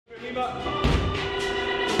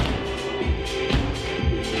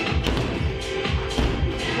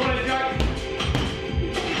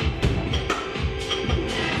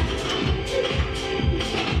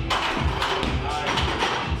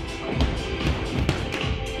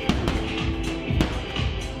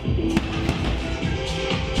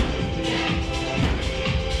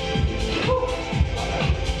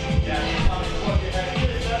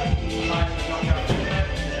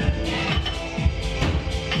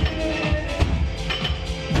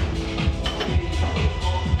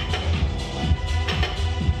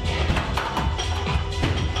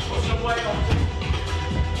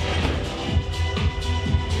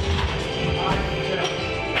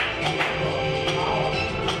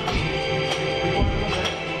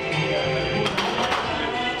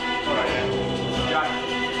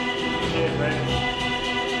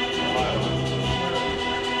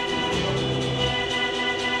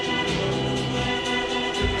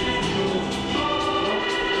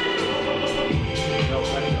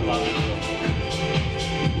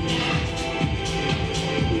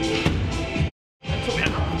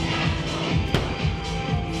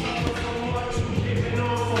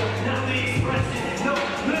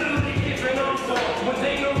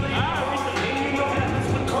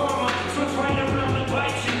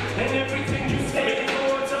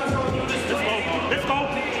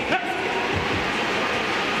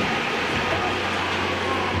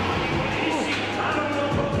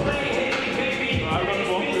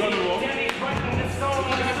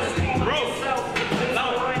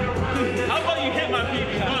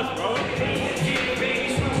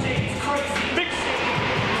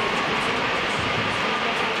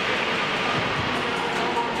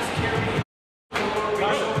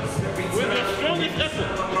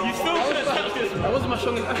That wasn't my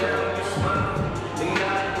strongest effort.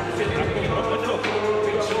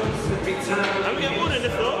 I'm getting more than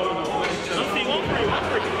this though. I'm seeing 1-3,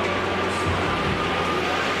 1-3.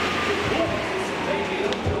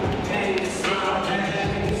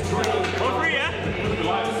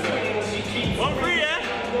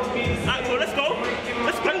 Alright, cool, let's go.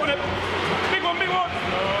 Let's go with it. Big one, big one.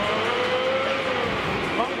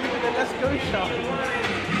 Let's go shot.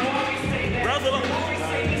 Rouse it up.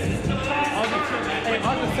 Hey,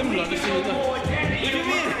 ours are similar, just so you know. What do you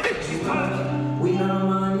mean? We got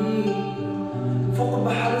money. Fuck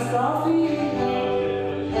about the coffee.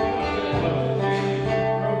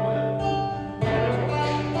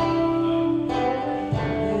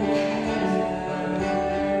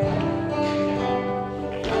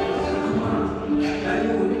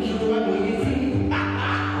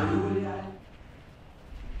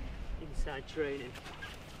 Inside training.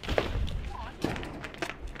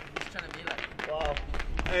 Wow.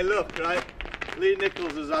 Hey look, right, Lee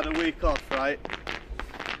Nichols has had a week off, right?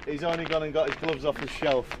 He's only gone and got his gloves off his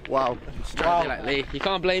shelf. Wow. Wow. Like Lee. You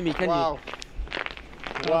can't blame me, can you? Wow.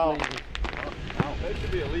 Wow. That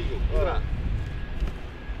should be illegal. Look at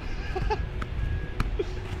that.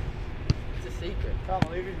 It's a secret. Can't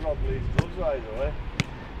believe he's robbed Lee's gloves right away.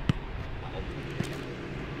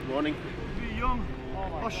 Morning. The young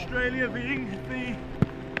Australia v England.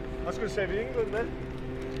 I was going to say v England then.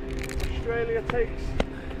 Australia takes.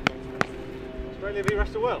 Australia v rest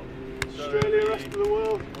of the world. Australia, rest of the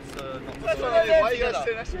world. That's what I did. Why are you guys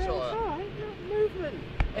sitting next to each other? Movement.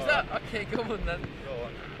 Is that okay? Go on then. Go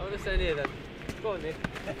on. I want to stay near then. Go on, Nick.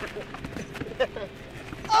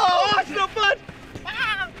 Oh, that's not bad!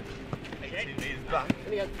 18 metres back.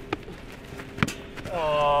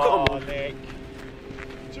 Oh, come on, Nick.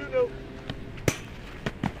 2-0.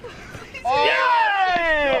 Oh,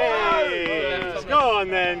 Yay! Let's go on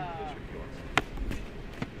then.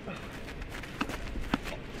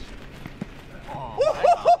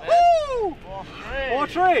 Woohoo!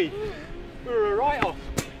 4-3. We were a write-off.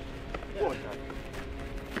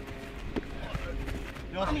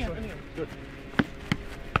 Good.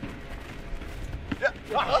 Yeah.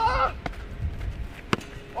 Ah!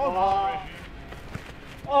 Oh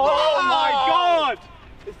my God!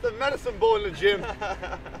 It's the medicine ball in the gym.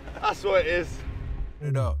 That's what it is.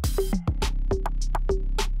 It up. Twos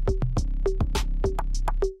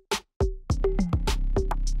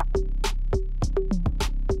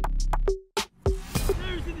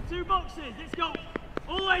in the 2 boxes. Let's go.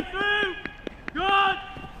 All the way through. Good.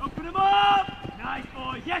 Open them up. Nice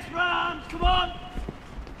boys. Yes, Rams. Come on.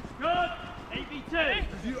 Good.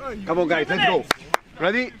 8v2. Come on, guys. Let's go.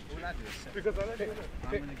 Ready?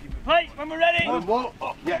 Plates when we're ready.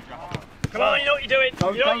 Oh, yeah. Come on, you know what you're doing.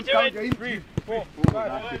 You know what you're doing. 3, 4,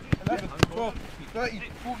 5, 11, 12, 13,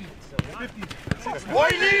 14, 15, 16,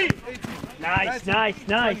 Wiley! Nice, nice,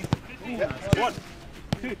 nice. 1,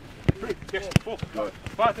 2, Yes, 4,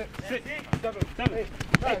 5, 6, 7, 8.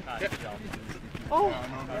 Oh!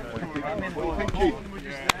 Pinky.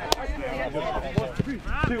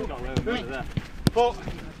 2, 3, 4,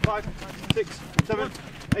 5, 6, 7,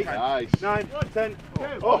 8, Nice. 9, 10.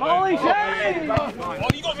 Oh, holy shit! Oh,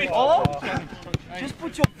 you got me! Oh! Just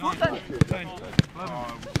put your foot there.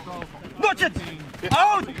 Watch it!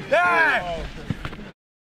 Out! Yeah!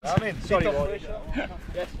 I'm in. Sorry, Ward.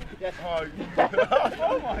 Yes, yes. Oh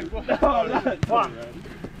my God.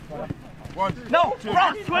 One. No,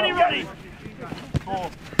 run! 20 ready! 4,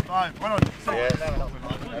 5, 1 on.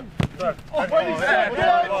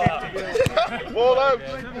 Ball out. I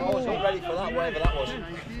wasn't ready for that, whatever that was.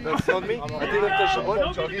 That's on me. I didn't touch the ball.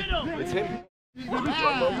 It's him.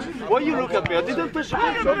 Why you look at me? I didn't touch the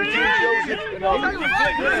ball.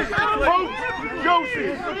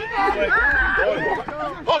 Josie!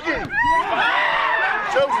 Hockey!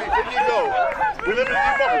 Josie, can you go? We live in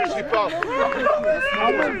democracy, pal.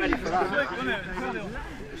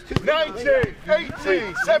 19,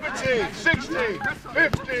 18, 17, 16,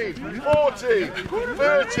 15, 14,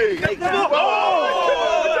 13.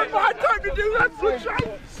 Oh! Bad time to do that,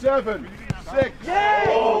 sunshine! 7, 6.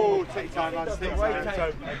 Oh, take time, lads. Take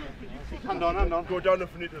time. Hand on. Go down the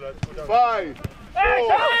finito, lads. 5, 4.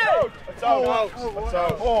 It's out. It's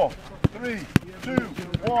out. 4, 3, 2,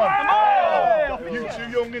 1. You two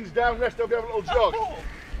youngins down, rest of you have a little jog.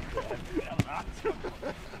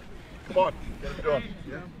 Come on, get it done.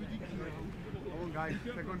 Come on, guys,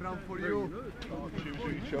 second round for you.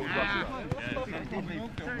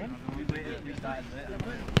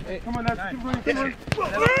 Hey, come on, lads. Keep running, Hey,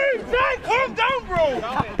 calm down, bro.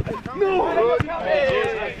 No.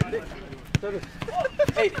 7,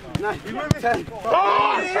 8, 9, 10.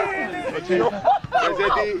 In.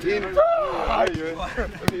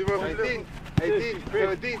 18,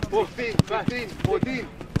 17, 16, 15, 14,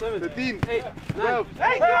 13, 12,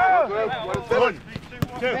 12,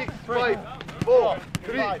 6, 5, 4,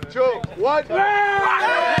 3, 2, 1.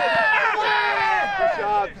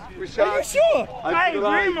 We shot. Are you sure? Hey,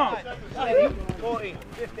 Grima. 14,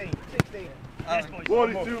 15, 16.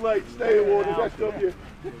 Ward is too late. Stay in Ward. Rest of you.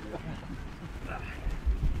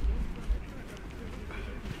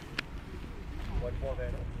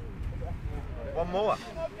 One more.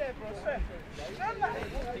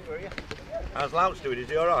 How's Louts doing? Is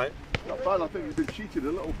he alright? Not bad. I think he's been cheated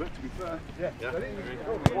a little bit, to be fair. Yeah.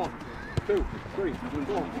 1, 2, 3,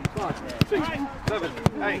 4, 5, 6, 7,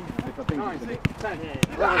 8, 9, 10,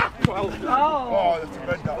 11, 12. Oh, that's a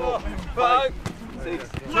red dot. 5, 6,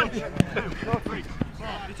 2, 3.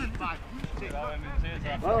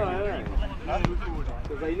 Alright.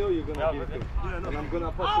 Because I know you're going to be good. And I'm going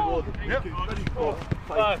to pass the water. Yep. 4,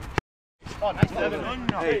 5, 7,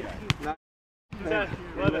 8, 9, 10,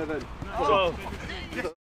 11, 12.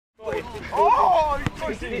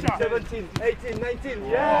 16, 17, 18, 19,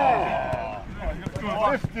 yeah!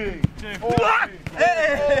 15, 14,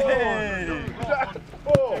 Hey!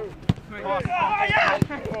 4.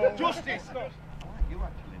 Justice! You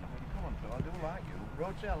actually know. Come on, Phil. I do like you.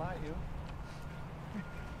 Roger, I like you.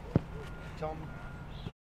 Tom,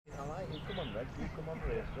 I like you. Come on, Red. You come on,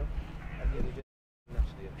 Racer. And you're a bit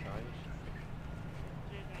nasty at times.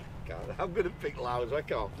 I'm going to pick Louds. I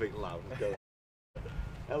can't pick Louds.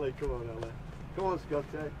 Ellie, come on, Ellie. Come on, Scott.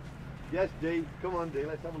 Yes, D. Come on, D.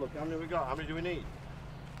 Let's have a look. How many have we got? How many do we need?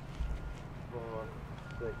 4,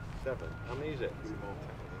 6, 7. How many is it? 3 more.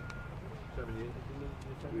 7 years.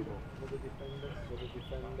 3 more. Another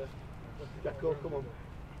defender. Jacko, come on.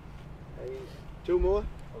 8. 2 more.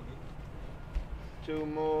 2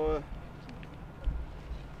 more.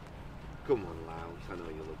 Come on, Louds. I know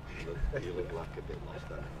you look like a bit lost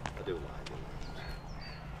there. I do like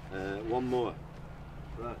you. 1 more.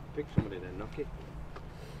 Right, pick somebody then, knock it.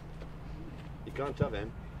 You can't have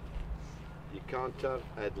him. You can't have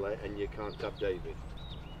Edley, and you can't have David.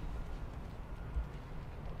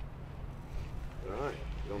 Right,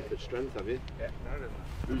 gone for strength, have you? Yeah, no.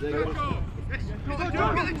 Who's there?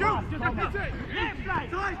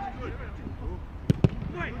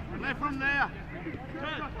 Left from there.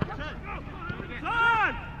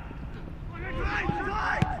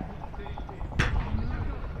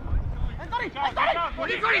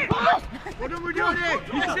 What are we doing here?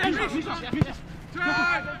 That's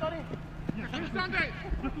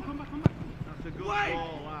a good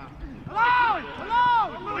ball, wow. Hello!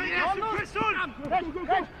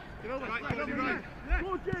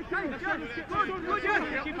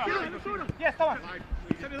 Yes, come on.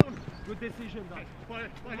 Good decision, guys.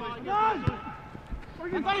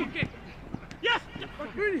 Yes!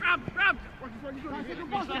 Ram!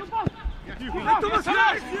 Thomas,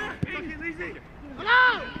 easy!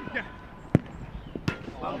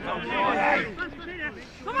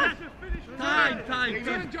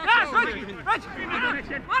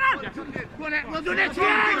 Well done,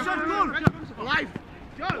 Etienne! Life!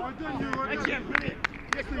 Go! Etienne, brilliant!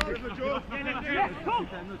 Yes, Joe!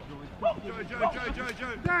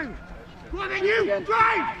 Down! Go on then, you!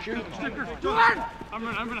 Drive! Shoot! Go on! I'm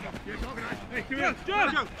running. Hey, come here! Joe!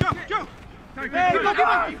 Hey, look him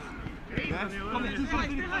up!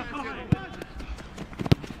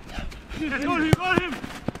 Yes, go on him!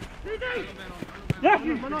 Yeah!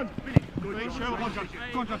 Come on! Good, Joe! Go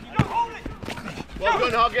on, John! Hold it! Well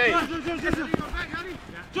done, Hoggy!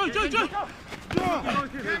 Joe!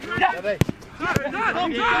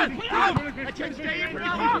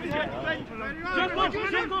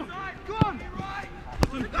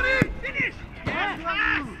 Finish!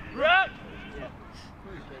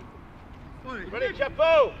 Ready,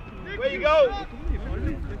 Chapo? Where you go?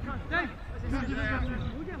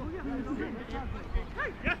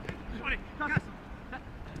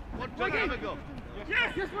 One time, have a go.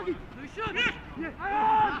 Yes, Hoggy!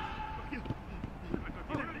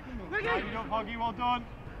 Hoggy, well done.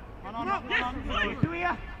 Man on. Two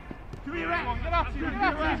here, right? Get up, Two here,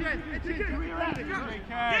 right?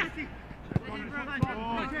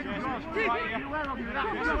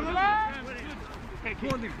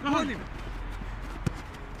 Go on him.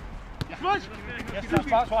 Yes,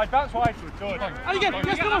 That's wide. Good. And again,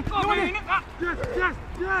 yes, come on.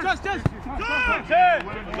 Just.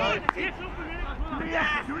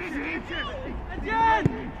 Again!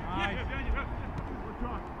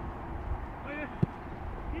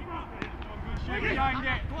 Behind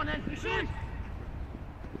it. Go on then, shoot!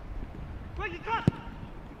 Quick, you cut!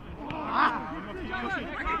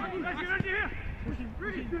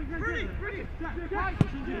 Ready!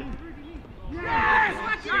 Yes!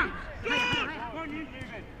 Watch it!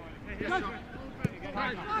 Good!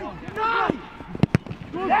 No!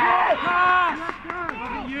 Yes!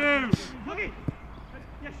 You.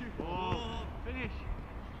 Yes, you. Finish.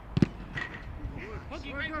 Go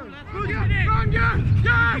on, yes!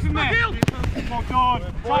 Well done.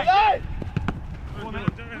 Well done.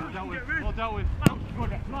 Well dealt with.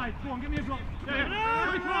 Good, slide. Go on, give me a block.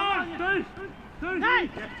 Two. Hey.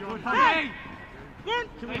 Good.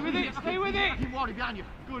 Stay with it. Keep Wardy behind you.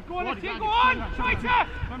 Good. Go on, Etienne, go on. Fight her.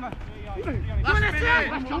 Go on,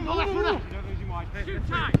 Etienne. Left runner. Shoot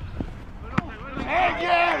time. Thank you.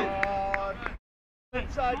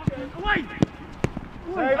 Inside, Away.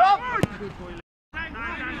 Save up.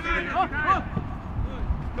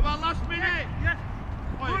 Come on, last minute. Yes.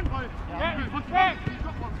 Point. Now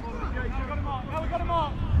we got him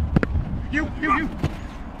on. You.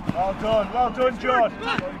 Well done, John.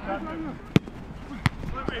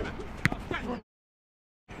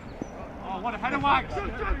 Oh, what a header whack.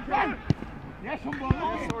 Yes,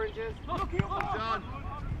 oranges.